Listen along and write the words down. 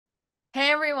Hey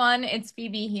everyone, it's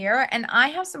Phoebe here, and I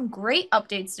have some great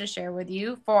updates to share with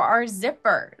you for our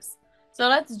zippers. So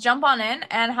let's jump on in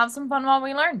and have some fun while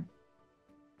we learn.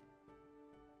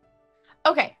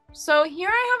 Okay, so here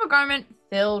I have a garment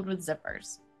filled with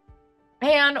zippers.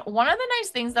 And one of the nice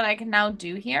things that I can now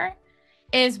do here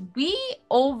is we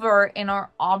over in our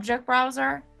object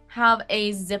browser have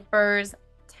a zippers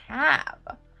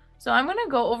tab. So I'm going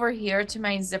to go over here to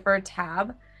my zipper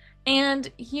tab,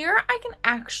 and here I can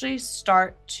actually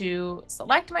start to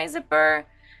select my zipper,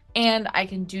 and I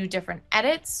can do different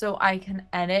edits. So I can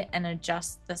edit and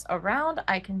adjust this around.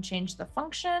 I can change the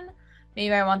function.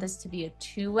 Maybe I want this to be a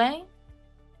two-way.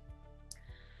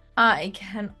 I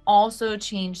can also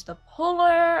change the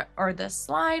puller or the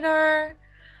slider.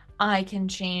 I can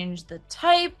change the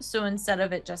type. So instead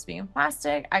of it just being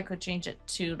plastic, I could change it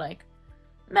to like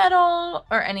metal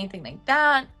or anything like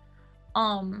that.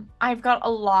 I've got a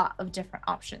lot of different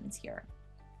options here.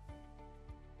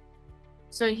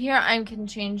 So here I can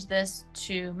change this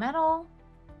to metal.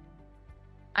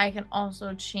 I can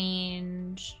also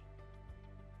change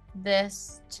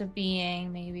this to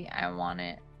being, maybe I want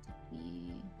it to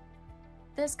be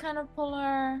this kind of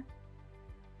puller.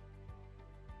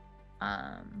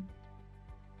 I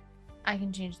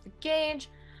can change the gauge.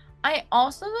 I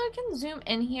also can zoom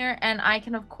in here, and I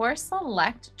can of course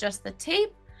select just the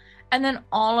tape, and then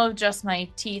all of just my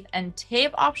teeth and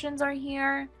tape options are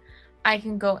here. I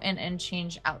can go in and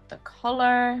change out the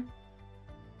color.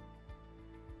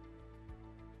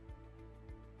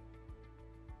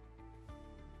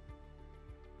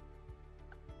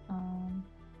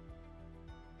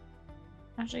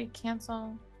 Actually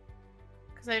cancel,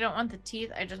 because I don't want the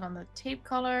teeth, I just want the tape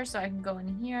color. So I can go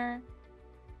in here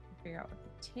and figure out what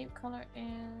the tape color is.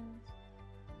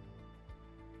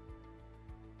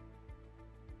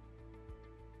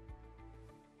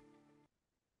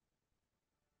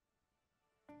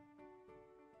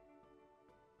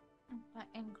 That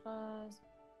in close.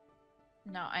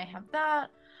 Now I have that.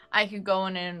 I could go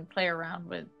in and play around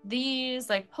with these,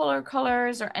 like polar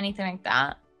colors or anything like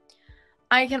that.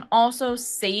 I can also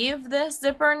save this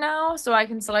zipper now. So I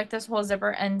can select this whole zipper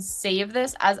and save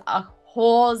this as a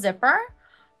whole zipper,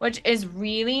 which is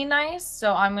really nice.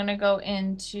 So I'm going to go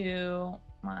into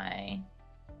my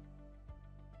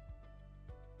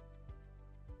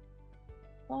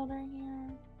folder here.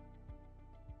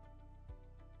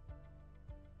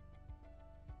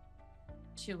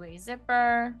 Two-way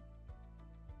zipper.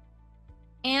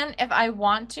 And if I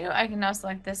want to, I can now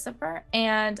select this zipper,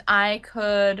 and I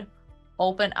could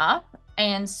open up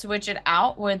and switch it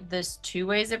out with this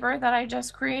two-way zipper that I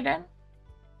just created,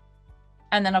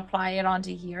 and then apply it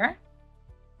onto here.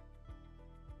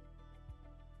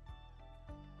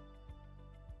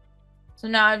 So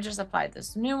now I've just applied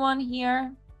this new one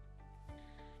here.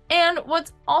 And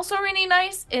what's also really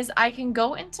nice is I can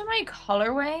go into my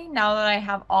colorway now that I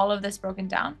have all of this broken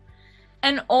down.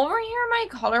 And over here in my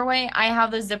colorway, I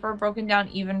have the zipper broken down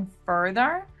even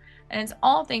further. And it's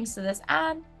all thanks to this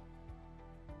ad.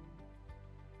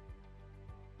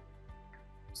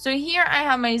 So here I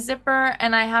have my zipper,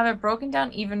 and I have it broken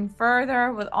down even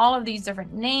further with all of these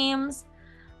different names.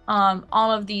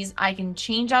 All of these, I can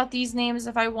change out these names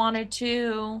if I wanted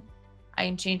to. I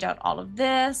can change out all of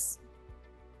this.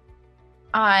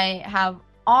 I have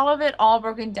all of it all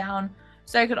broken down.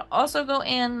 So I could also go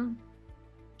in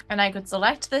and I could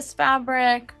select this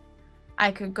fabric.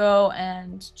 I could go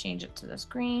and change it to this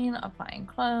green, apply and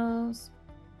close.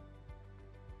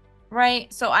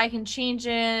 Right, so I can change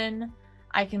in,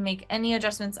 I can make any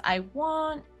adjustments I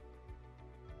want.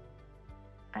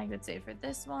 I could say for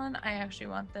this one, I actually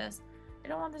want this. I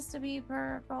don't want this to be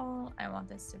purple. I want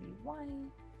this to be white.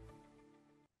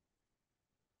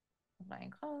 Apply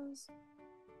and close.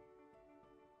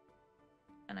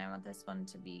 And I want this one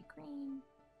to be green.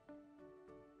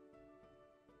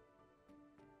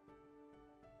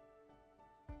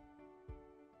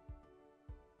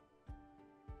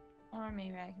 Or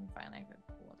maybe I can find like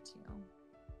a cool teal.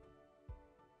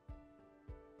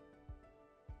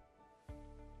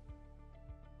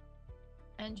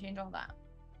 And change all that.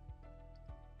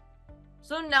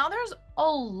 So now there's a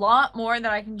lot more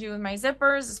that I can do with my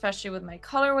zippers, especially with my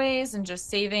colorways and just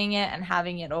saving it and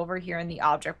having it over here in the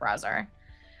object browser.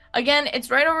 Again, it's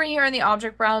right over here in the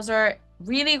object browser.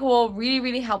 Really cool, really,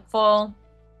 really helpful.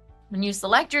 When you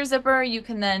select your zipper, you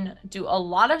can then do a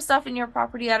lot of stuff in your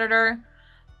property editor.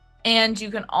 And you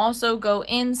can also go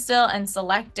in still and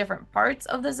select different parts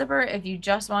of the zipper if you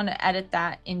just want to edit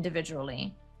that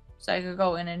individually. So I could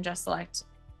go in and just select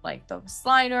like the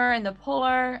slider and the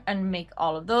puller and make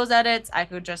all of those edits. I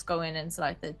could just go in and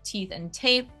select the teeth and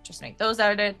tape, just make those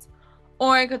edits.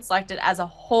 or I could select it as a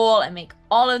whole and make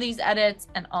all of these edits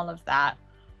and all of that.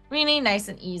 Really nice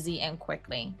and easy and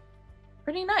quickly.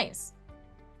 Pretty nice.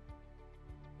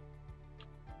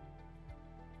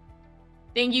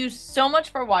 Thank you so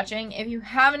much for watching. If you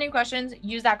have any questions,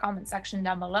 use that comment section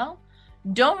down below.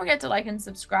 Don't forget to like and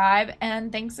subscribe.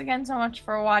 And thanks again so much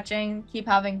for watching. Keep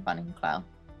having fun in CLO.